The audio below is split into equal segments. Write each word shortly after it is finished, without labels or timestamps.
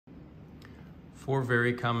Four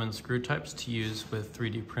very common screw types to use with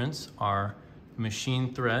 3D prints are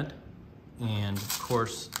machine thread and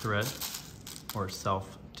coarse thread or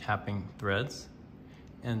self-tapping threads.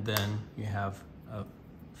 And then you have a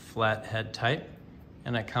flat head type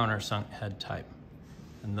and a countersunk head type.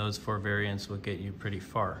 And those four variants will get you pretty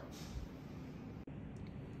far.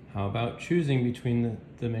 How about choosing between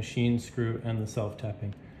the machine screw and the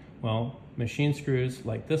self-tapping? Well, machine screws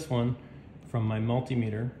like this one from my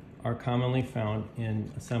multimeter are commonly found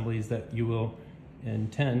in assemblies that you will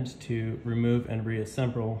intend to remove and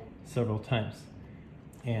reassemble several times.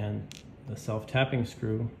 And the self-tapping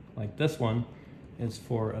screw like this one is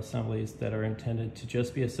for assemblies that are intended to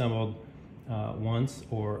just be assembled once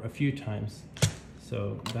or a few times.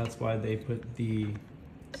 So that's why they put the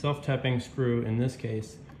self-tapping screw in this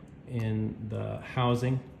case in the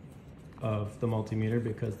housing of the multimeter,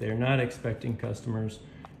 because they're not expecting customers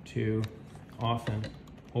to often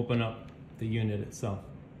open up the unit itself.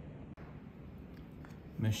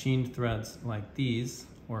 Machine threads like these,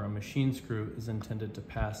 or a machine screw, is intended to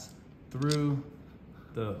pass through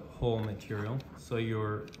the whole material, so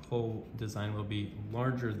your whole design will be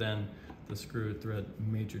larger than the screw thread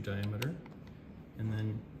major diameter, and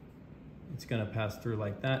then it's going to pass through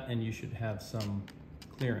like that, and you should have some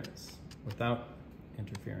clearance without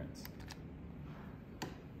interference.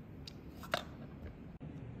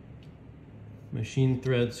 Machine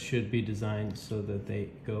threads should be designed so that they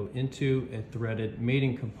go into a threaded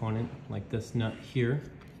mating component like this nut here,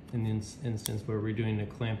 in the instance where we're doing a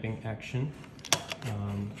clamping action,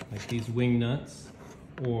 like these wing nuts,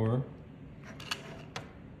 or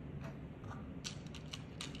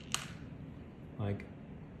like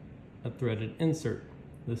a threaded insert.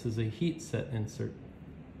 This is a heat set insert.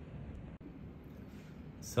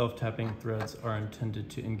 Self-tapping threads are intended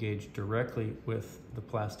to engage directly with the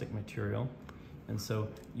plastic material, and so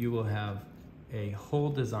you will have a hole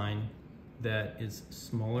design that is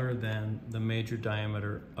smaller than the major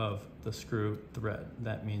diameter of the screw thread.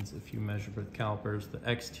 That means if you measure with calipers the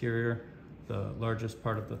exterior, the largest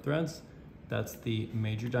part of the threads, that's the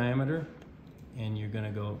major diameter, and you're going to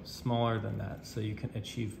go smaller than that so you can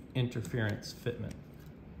achieve interference fitment.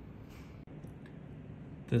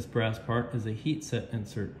 This brass part is a heat set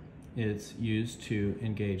insert. It's used to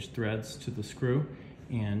engage threads to the screw,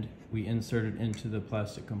 and we insert it into the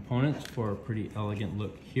plastic components for a pretty elegant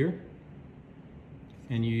look here.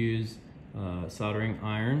 And you use a soldering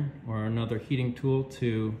iron or another heating tool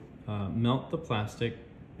to melt the plastic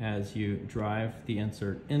as you drive the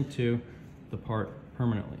insert into the part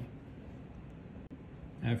permanently.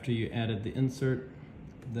 After you added the insert,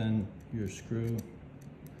 then your screw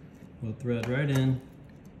will thread right in,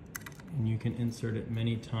 and you can insert it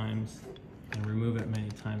many times and remove it many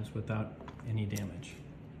times without any damage.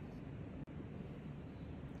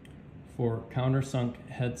 For countersunk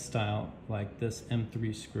head style like this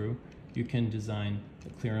M3 screw, you can design the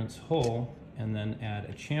clearance hole and then add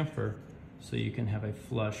a chamfer so you can have a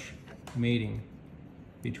flush mating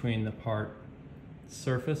between the part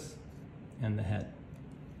surface and the head.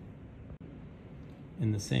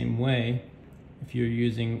 In the same way, if you're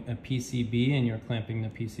using a PCB and you're clamping the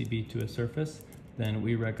PCB to a surface, then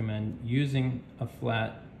we recommend using a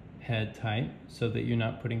flat head type so that you're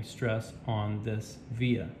not putting stress on this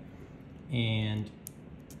via. And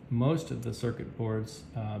most of the circuit boards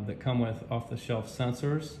that come with off-the-shelf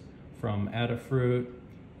sensors from Adafruit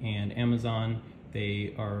and Amazon,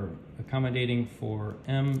 they are accommodating for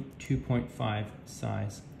M2.5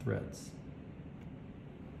 size threads.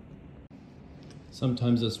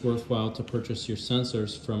 Sometimes it's worthwhile to purchase your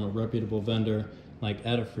sensors from a reputable vendor like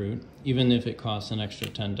Adafruit, even if it costs an extra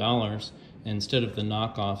 $10 instead of the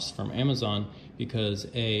knockoffs from Amazon, because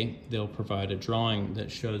A, they'll provide a drawing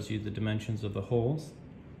that shows you the dimensions of the holes,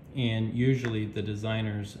 and usually the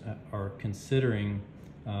designers are considering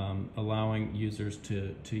allowing users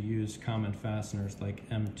to use common fasteners like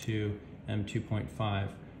M2, M2.5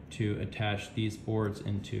 to attach these boards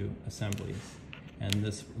into assemblies. And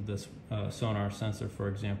this sonar sensor, for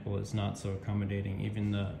example, is not so accommodating.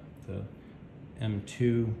 Even the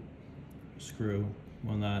M2 screw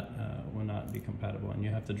will not be compatible, and you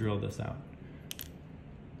have to drill this out.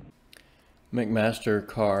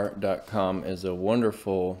 McMastercar.com is a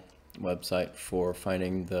wonderful website for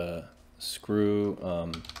finding the screw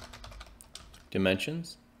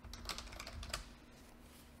dimensions.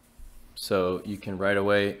 So you can right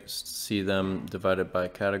away see them divided by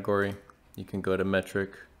category. You can go to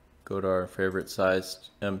metric, go to our favorite size,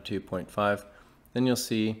 M2.5. Then you'll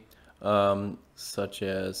see such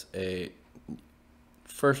as a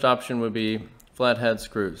first option would be flathead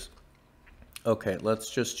screws. Okay,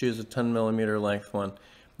 let's just choose a 10 millimeter length one.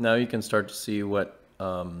 now you can start to see what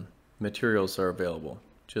materials are available.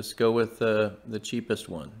 Just go with the cheapest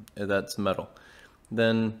one, that's metal.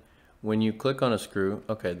 Then when you click on a screw,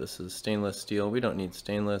 okay, this is stainless steel. We don't need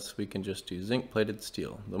stainless, we can just do zinc plated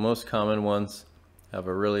steel. The most common ones have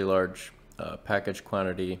a really large package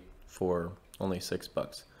quantity for only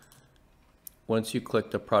 $6. Once you click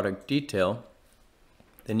the product detail,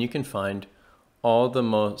 then you can find all the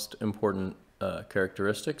most important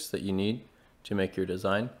characteristics that you need to make your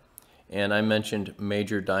design. And I mentioned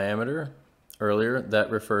major diameter earlier. That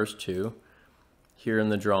refers to, here in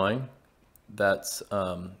the drawing, that's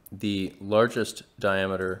the largest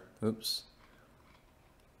diameter,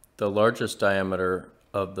 the largest diameter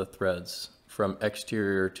of the threads from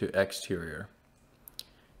exterior to exterior.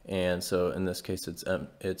 And so in this case it's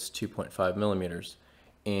 2.5 millimeters.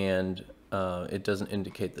 And it doesn't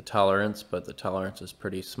indicate the tolerance, but the tolerance is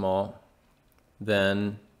pretty small.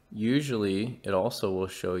 Then usually it also will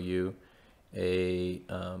show you a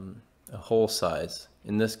hole size.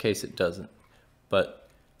 In this case it doesn't, but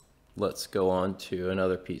let's go on to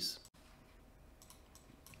another piece.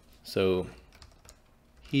 So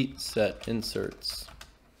heat set inserts.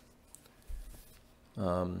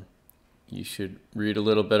 You should read a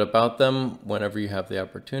little bit about them whenever you have the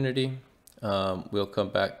opportunity. We'll come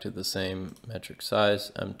back to the same metric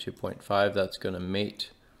size, M2.5, that's going to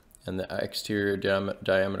mate, and the exterior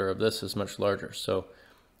diameter of this is much larger. So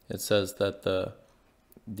it says that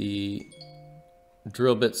the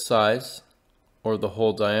drill bit size, or the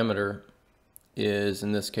hole diameter, is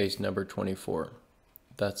in this case number 24.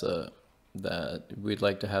 That we'd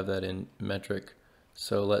like to have that in metric.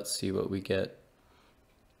 So let's see what we get.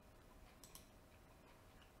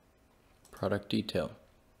 Product detail.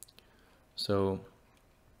 So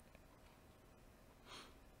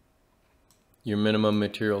your minimum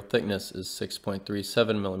material thickness is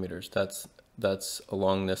 6.37 millimeters. That's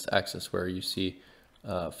along this axis where you see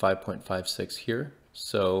 5.56 here.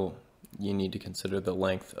 So you need to consider the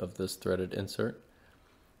length of this threaded insert.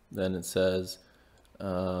 Then it says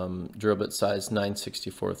drill bit size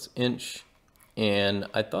 9/64 inch. And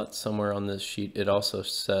I thought somewhere on this sheet it also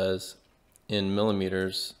says in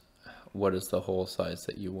millimeters what is the hole size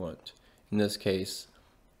that you want. In this case,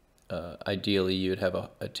 ideally you'd have a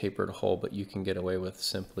tapered hole, but you can get away with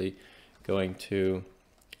simply going to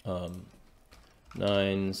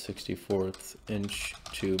 9/64 inch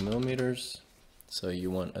to millimeters. So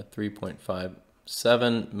you want a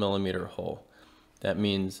 3.57 millimeter hole. That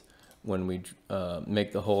means when we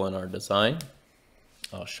make the hole in our design,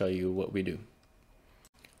 I'll show you what we do.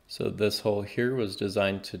 So this hole here was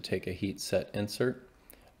designed to take a heat set insert.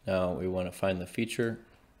 Now we want to find the feature,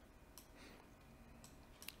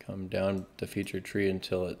 come down the feature tree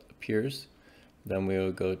until it appears. Then we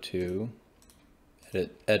will go to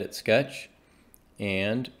edit sketch,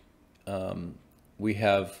 and we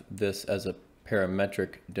have this as a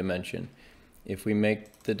parametric dimension. If we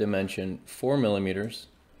make the dimension 4 millimeters,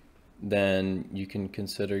 then you can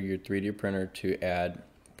consider your 3D printer to add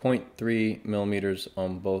 0.3 millimeters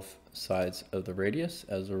on both sides of the radius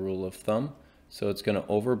as a rule of thumb. So it's going to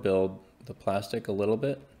overbuild the plastic a little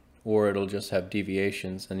bit, or it'll just have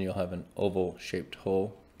deviations and you'll have an oval shaped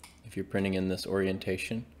hole if you're printing in this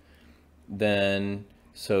orientation. Then,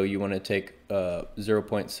 so you want to take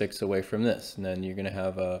 0.6 away from this, and then you're going to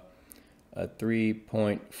have a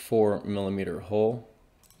 3.4 millimeter hole.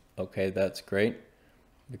 Okay, that's great.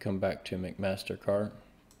 We come back to McMaster-Carr.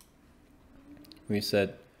 We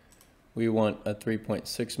said we want a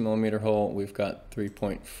 3.6 millimeter hole. We've got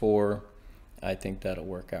 3.4. I think that'll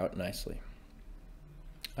work out nicely.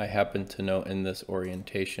 I happen to know in this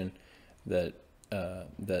orientation that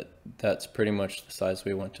that's pretty much the size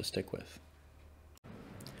we want to stick with.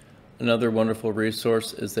 Another wonderful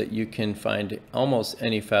resource is that you can find almost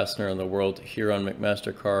any fastener in the world here on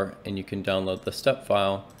McMaster-Carr, and you can download the step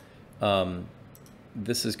file.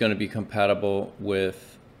 This is going to be compatible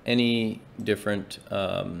with any different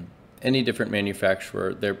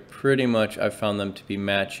manufacturer. They're pretty much, I've found them to be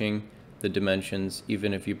matching the dimensions,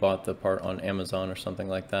 even if you bought the part on Amazon or something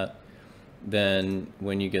like that. Then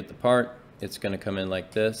when you get the part, it's going to come in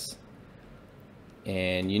like this.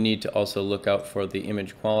 And you need to also look out for the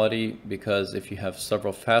image quality, because if you have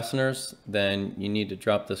several fasteners, then you need to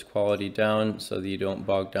drop this quality down so that you don't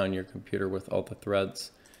bog down your computer with all the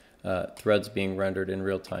threads being rendered in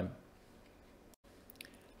real time.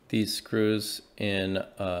 These screws in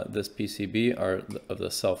this PCB are of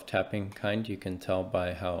the self-tapping kind. You can tell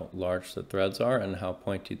by how large the threads are and how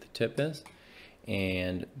pointy the tip is.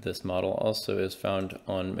 And this model also is found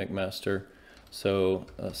on McMaster. So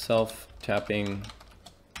a self-tapping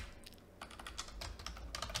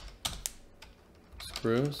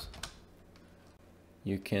screws,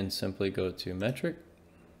 you can simply go to metric.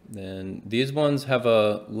 Then these ones have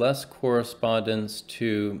a less correspondence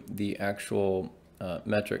to the actual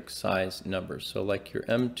metric size numbers. So like your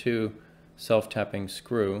M2 self-tapping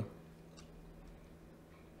screw,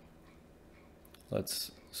 let's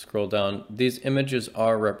scroll down. These images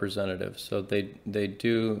are representative, so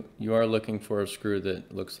you are looking for a screw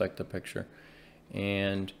that looks like the picture.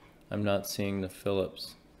 And I'm not seeing the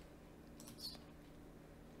Phillips.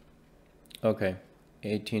 Okay,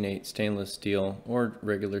 18/8 stainless steel or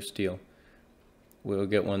regular steel. We'll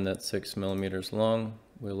get one that's 6 millimeters long.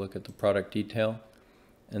 We'll look at the product detail.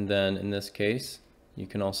 And then in this case, you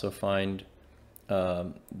can also find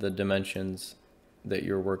the dimensions that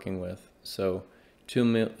you're working with. So 2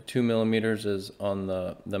 millimeters is on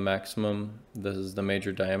the maximum. This is the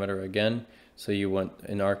major diameter again. So you want,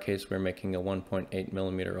 in our case, we're making a 1.8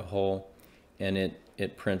 millimeter hole, and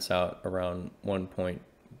it prints out around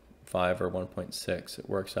 1.5 or 1.6. It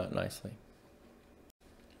works out nicely.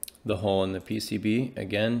 The hole in the PCB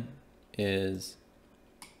again is,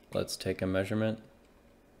 let's take a measurement,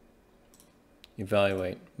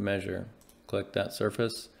 evaluate, measure, click that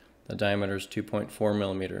surface. The diameter is 2.4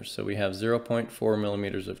 millimeters. So we have 0.4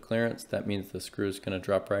 millimeters of clearance. That means the screw is going to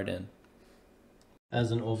drop right in.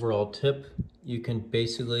 As an overall tip, you can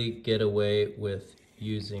basically get away with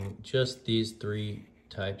using just these 3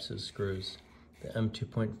 types of screws. The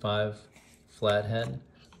M2.5 flathead,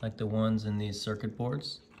 like the ones in these circuit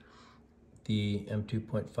boards. The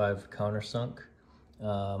M2.5 countersunk,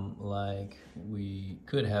 like we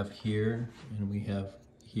could have here, and we have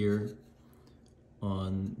here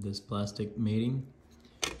on this plastic mating.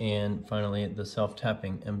 And finally the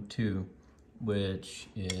self-tapping M2, which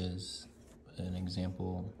is an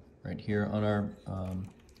example right here on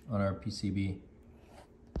our PCB.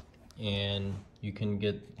 And you can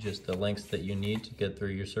get just the lengths that you need to get through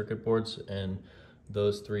your circuit boards, and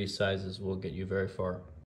those 3 sizes will get you very far.